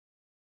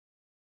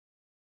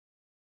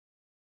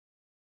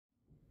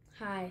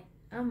Hi,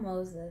 I'm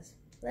Moses.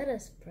 Let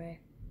us pray.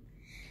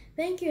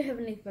 Thank you,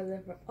 Heavenly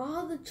Father, for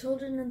all the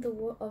children of the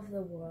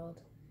world.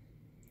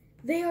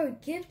 They are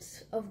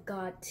gifts of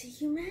God to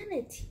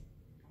humanity.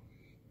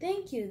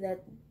 Thank you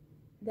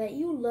that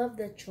you love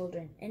the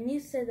children, and you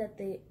said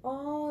that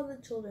all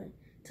the children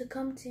to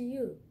come to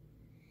you.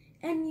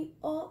 And you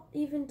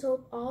even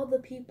told all the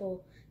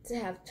people to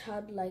have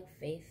childlike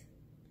faith.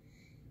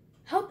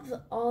 Help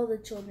all the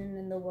children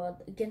in the world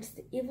against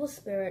the evil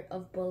spirit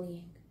of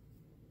bullying.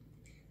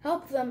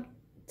 Help them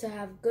to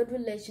have good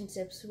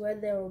relationships where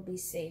they will be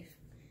safe.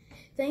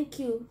 Thank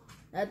you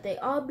that they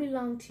all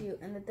belong to you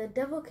and that the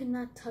devil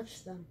cannot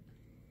touch them.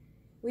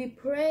 We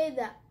pray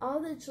that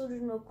all the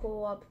children will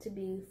grow up to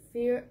be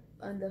fear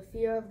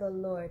of the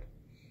Lord,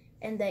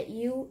 and that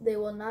they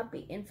will not be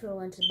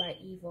influenced by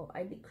evil.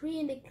 I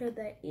decree and declare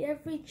that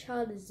every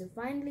child is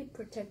divinely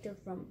protected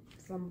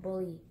from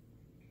bullying.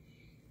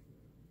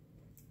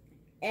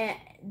 And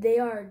they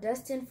are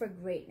destined for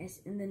greatness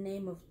in the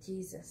name of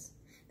Jesus.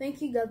 Thank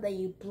you, God, that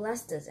you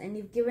blessed us and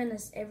you've given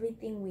us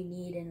everything we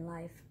need in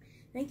life.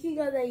 Thank you,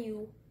 God, that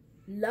you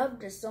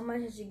loved us so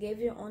much that you gave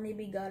your only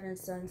begotten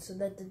Son so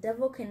that the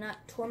devil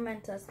cannot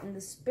torment us in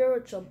the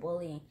spiritual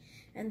bullying,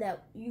 and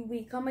that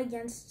we come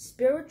against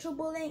spiritual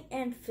bullying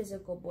and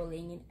physical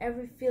bullying in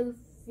every feel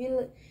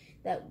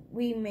that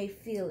we may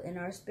feel in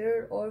our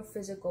spirit or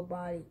physical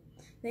body.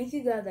 Thank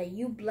you, God, that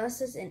you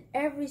bless us in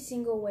every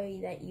single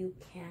way that you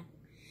can.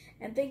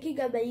 And thank you,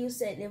 God, that you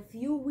said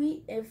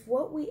if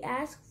what we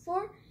ask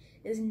for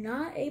is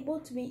not able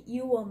to be,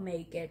 you will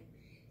make it.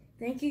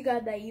 Thank you,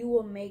 God, that you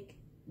will make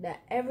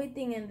that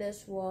everything in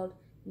this world,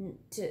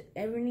 to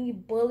every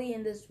bully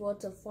in this world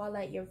to fall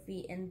at your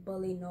feet and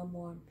bully no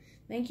more.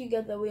 Thank you,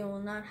 God, that we will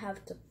not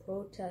have to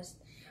protest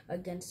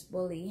against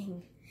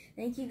bullying.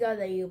 Thank you, God,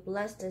 that you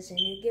blessed us and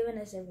you've given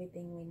us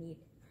everything we need.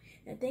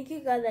 And thank you,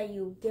 God, that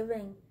you're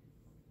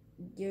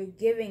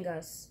giving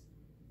us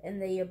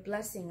and that you're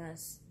blessing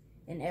us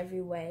in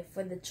every way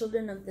for the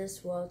children of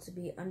this world to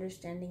be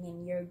understanding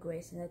in your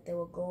grace, and that they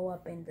will grow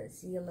up in the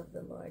zeal of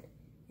the Lord.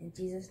 In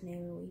Jesus'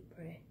 name we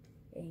pray.